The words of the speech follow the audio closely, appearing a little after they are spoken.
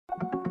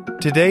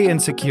Today in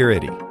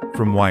Security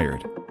from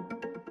Wired.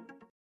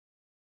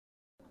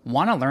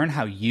 Want to learn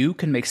how you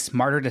can make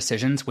smarter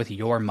decisions with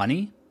your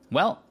money?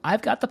 Well,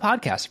 I've got the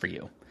podcast for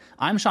you.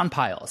 I'm Sean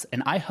Piles,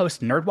 and I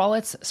host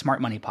NerdWallet's Smart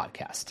Money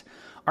Podcast.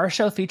 Our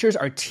show features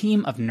our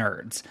team of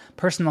nerds,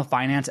 personal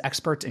finance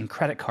experts in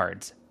credit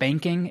cards,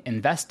 banking,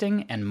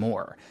 investing, and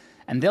more.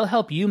 And they'll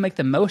help you make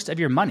the most of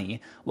your money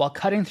while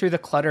cutting through the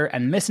clutter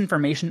and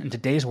misinformation in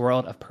today's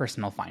world of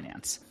personal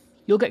finance.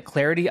 You'll get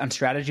clarity on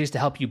strategies to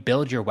help you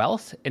build your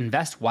wealth,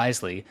 invest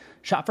wisely,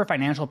 shop for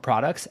financial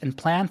products, and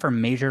plan for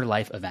major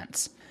life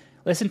events.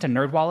 Listen to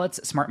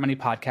NerdWallet's Smart Money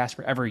Podcast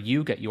wherever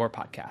you get your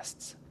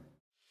podcasts.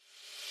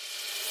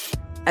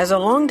 As a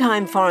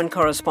longtime foreign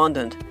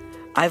correspondent,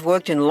 I've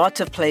worked in lots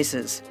of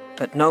places,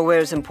 but nowhere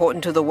as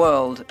important to the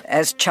world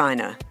as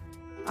China.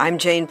 I'm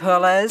Jane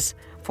Perlez,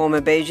 former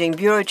Beijing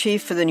bureau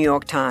chief for the New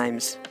York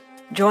Times.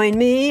 Join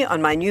me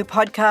on my new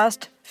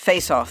podcast,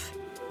 Face Off,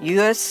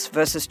 U.S.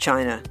 versus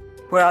China,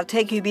 where I'll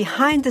take you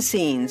behind the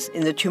scenes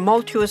in the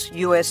tumultuous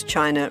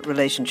U.S.-China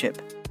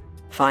relationship.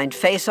 Find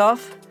Face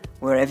Off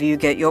wherever you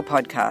get your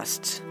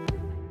podcasts.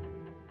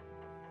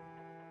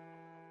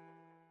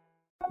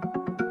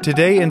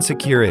 Today in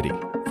Security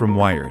from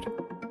Wired.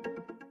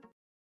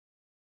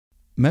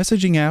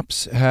 Messaging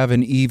apps have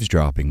an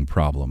eavesdropping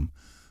problem.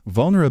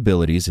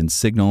 Vulnerabilities in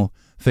Signal,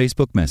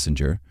 Facebook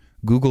Messenger,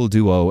 Google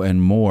Duo,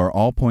 and more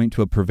all point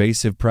to a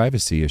pervasive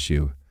privacy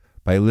issue.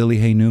 By Lily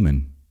Hay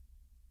Newman.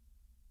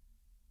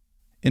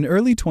 In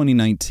early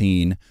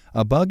 2019,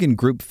 a bug in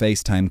group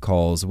FaceTime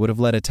calls would have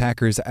let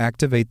attackers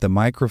activate the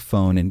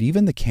microphone and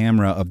even the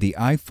camera of the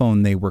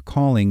iPhone they were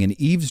calling and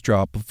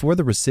eavesdrop before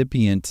the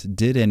recipient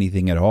did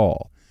anything at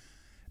all.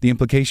 The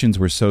implications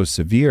were so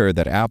severe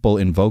that Apple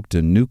invoked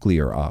a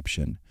nuclear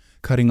option,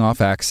 cutting off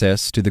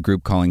access to the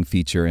group calling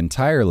feature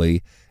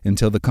entirely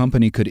until the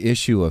company could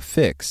issue a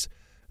fix.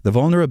 The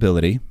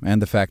vulnerability,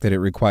 and the fact that it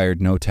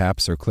required no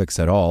taps or clicks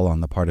at all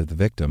on the part of the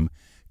victim,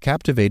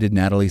 captivated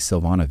Natalie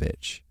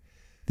Silvanovich.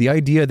 The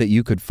idea that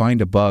you could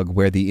find a bug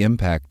where the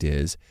impact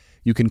is,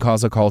 you can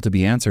cause a call to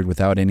be answered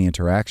without any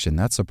interaction,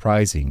 that's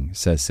surprising,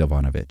 says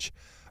Silvanovich,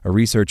 a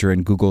researcher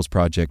in Google's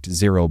Project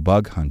Zero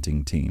bug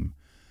hunting team.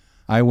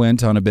 I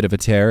went on a bit of a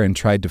tear and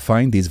tried to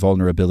find these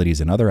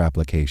vulnerabilities in other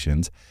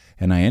applications,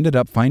 and I ended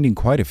up finding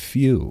quite a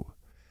few.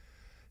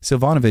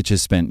 Silvanovich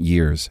has spent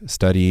years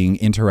studying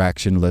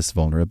interactionless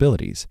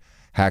vulnerabilities,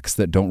 hacks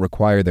that don't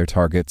require their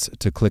targets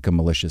to click a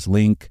malicious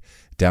link,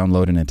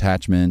 download an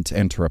attachment,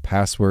 enter a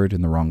password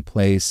in the wrong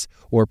place,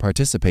 or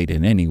participate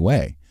in any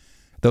way.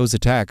 Those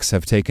attacks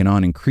have taken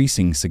on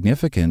increasing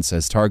significance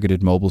as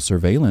targeted mobile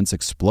surveillance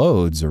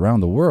explodes around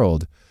the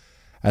world.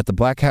 At the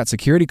Black Hat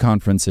Security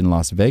Conference in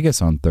Las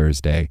Vegas on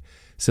Thursday,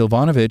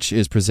 Silvanovich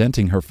is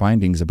presenting her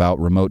findings about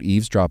remote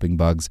eavesdropping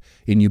bugs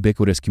in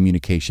ubiquitous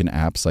communication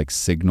apps like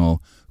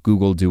Signal,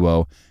 Google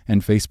Duo,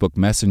 and Facebook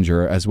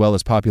Messenger, as well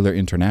as popular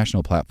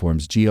international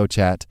platforms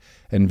GeoChat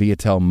and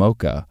Viatel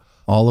Mocha.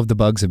 All of the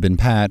bugs have been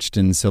patched,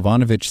 and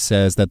Silvanovich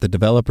says that the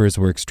developers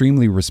were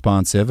extremely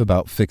responsive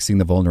about fixing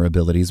the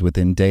vulnerabilities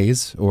within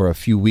days or a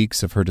few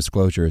weeks of her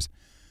disclosures.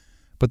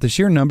 But the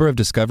sheer number of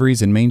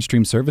discoveries in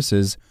mainstream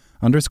services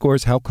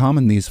underscores how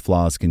common these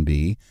flaws can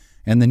be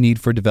and the need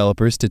for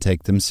developers to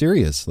take them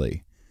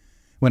seriously.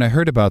 When I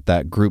heard about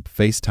that group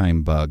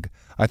FaceTime bug,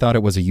 I thought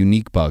it was a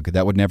unique bug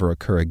that would never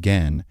occur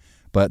again,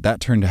 but that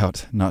turned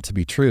out not to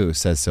be true,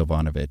 says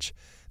Silvanovich.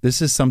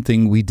 This is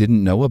something we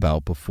didn't know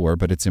about before,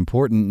 but it's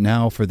important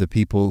now for the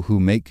people who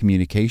make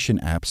communication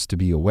apps to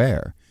be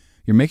aware.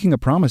 You're making a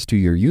promise to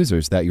your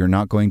users that you're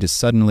not going to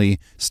suddenly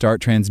start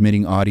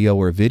transmitting audio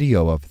or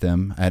video of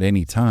them at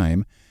any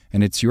time,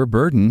 and it's your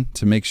burden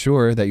to make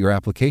sure that your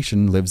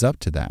application lives up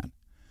to that.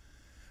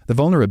 The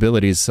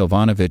vulnerabilities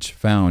Silvanovich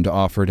found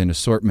offered an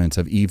assortment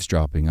of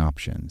eavesdropping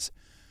options.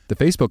 The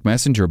Facebook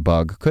Messenger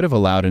bug could have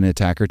allowed an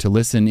attacker to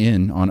listen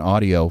in on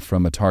audio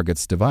from a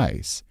target's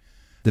device.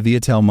 The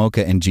Viatel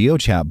Mocha and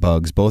GeoChat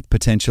bugs both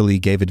potentially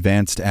gave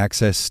advanced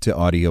access to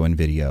audio and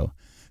video.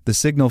 The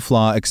Signal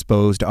flaw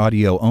exposed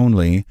audio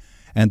only,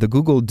 and the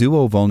Google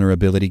Duo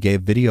vulnerability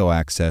gave video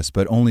access,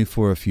 but only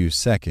for a few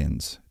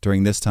seconds.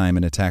 During this time,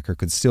 an attacker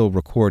could still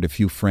record a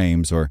few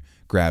frames or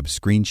grab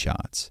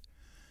screenshots.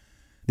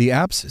 The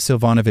apps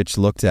Silvanovich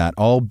looked at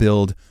all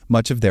build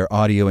much of their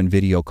audio and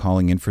video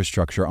calling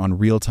infrastructure on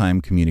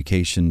real-time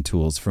communication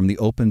tools from the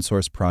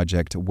open-source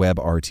project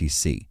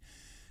WebRTC.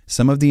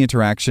 Some of the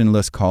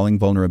interactionless calling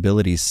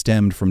vulnerabilities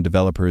stemmed from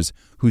developers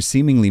who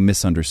seemingly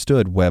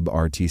misunderstood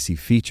WebRTC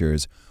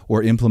features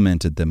or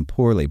implemented them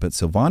poorly, but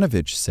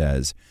Silvanovich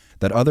says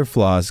that other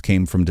flaws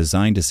came from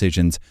design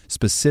decisions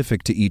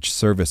specific to each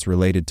service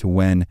related to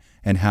when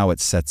and how it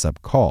sets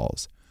up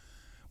calls.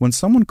 When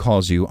someone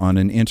calls you on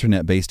an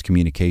internet-based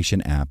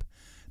communication app,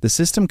 the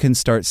system can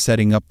start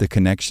setting up the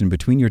connection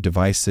between your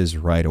devices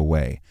right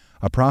away,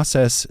 a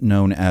process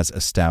known as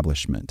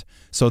establishment,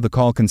 so the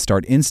call can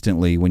start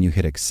instantly when you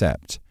hit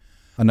accept.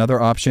 Another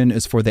option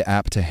is for the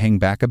app to hang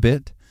back a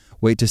bit,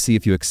 wait to see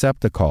if you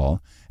accept the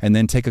call, and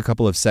then take a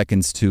couple of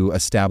seconds to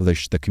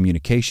establish the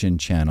communication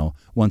channel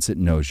once it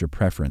knows your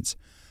preference.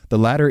 The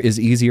latter is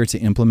easier to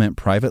implement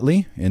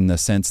privately in the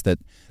sense that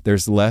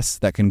there's less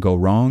that can go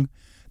wrong.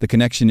 The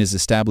connection is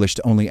established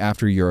only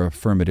after your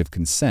affirmative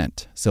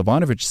consent.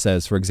 Silvanovich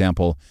says, for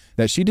example,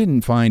 that she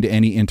didn't find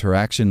any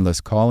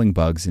interactionless calling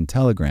bugs in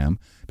Telegram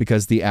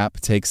because the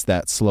app takes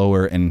that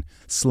slower and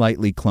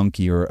slightly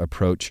clunkier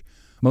approach.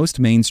 Most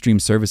mainstream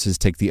services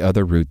take the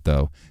other route,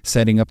 though,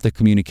 setting up the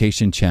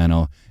communication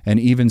channel and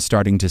even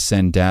starting to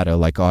send data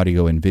like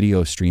audio and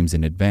video streams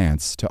in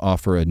advance to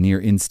offer a near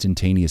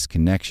instantaneous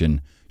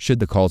connection should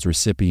the call's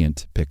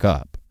recipient pick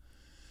up.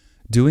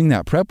 Doing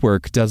that prep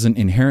work doesn't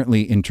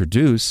inherently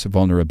introduce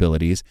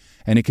vulnerabilities,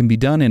 and it can be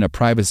done in a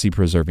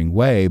privacy-preserving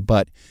way,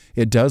 but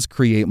it does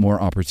create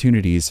more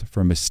opportunities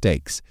for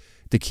mistakes.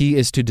 The key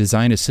is to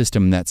design a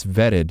system that's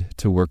vetted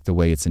to work the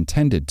way it's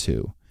intended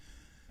to.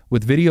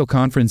 With video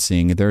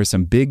conferencing, there are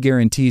some big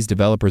guarantees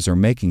developers are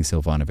making,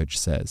 Silvanovich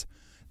says,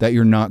 that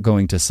you're not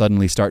going to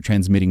suddenly start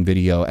transmitting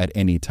video at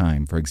any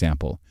time, for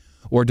example.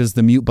 Or does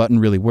the mute button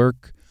really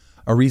work?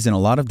 A reason a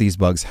lot of these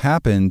bugs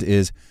happened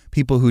is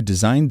people who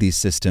designed these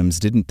systems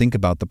didn't think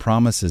about the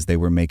promises they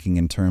were making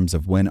in terms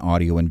of when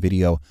audio and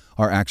video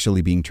are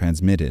actually being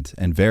transmitted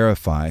and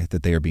verify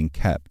that they are being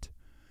kept.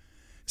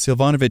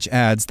 Silvanovich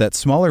adds that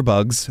smaller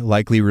bugs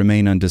likely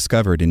remain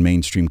undiscovered in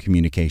mainstream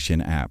communication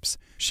apps.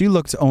 She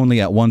looked only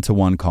at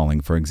one-to-one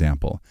calling, for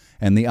example,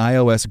 and the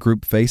iOS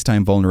group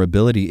FaceTime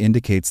vulnerability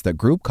indicates that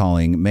group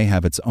calling may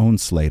have its own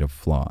slate of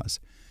flaws.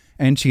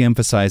 And she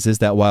emphasizes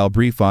that while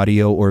brief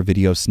audio or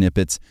video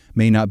snippets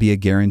may not be a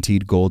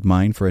guaranteed gold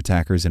mine for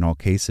attackers in all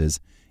cases,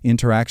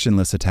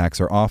 interactionless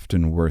attacks are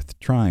often worth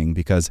trying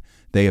because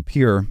they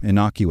appear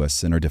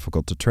innocuous and are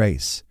difficult to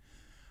trace.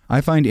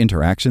 I find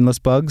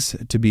interactionless bugs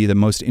to be the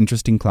most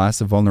interesting class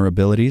of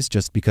vulnerabilities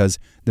just because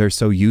they're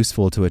so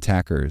useful to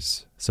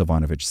attackers,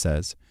 Silvanovich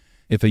says.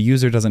 If a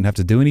user doesn't have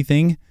to do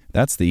anything,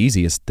 that's the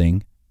easiest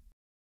thing.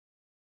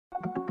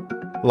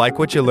 Like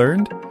what you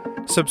learned?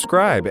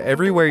 Subscribe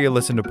everywhere you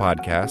listen to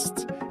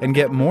podcasts and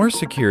get more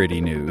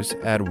security news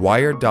at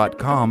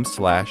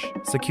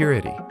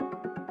wired.com/security.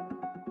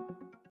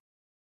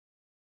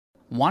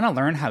 Want to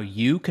learn how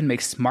you can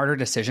make smarter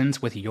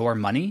decisions with your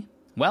money?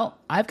 Well,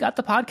 I've got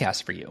the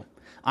podcast for you.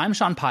 I'm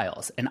Sean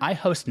Piles, and I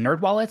host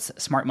NerdWallet's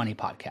Smart Money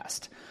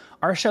Podcast.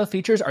 Our show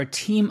features our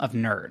team of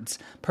nerds,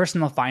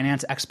 personal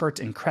finance experts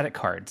in credit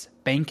cards,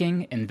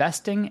 banking,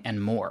 investing,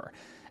 and more.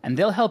 And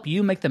they'll help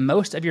you make the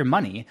most of your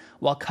money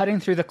while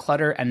cutting through the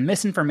clutter and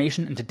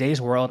misinformation in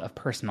today's world of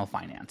personal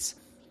finance.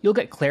 You'll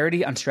get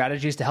clarity on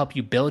strategies to help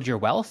you build your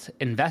wealth,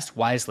 invest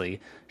wisely,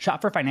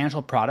 shop for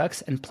financial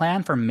products, and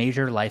plan for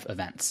major life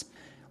events.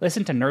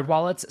 Listen to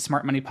NerdWallet's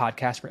Smart Money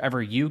Podcast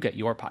wherever you get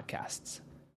your podcasts.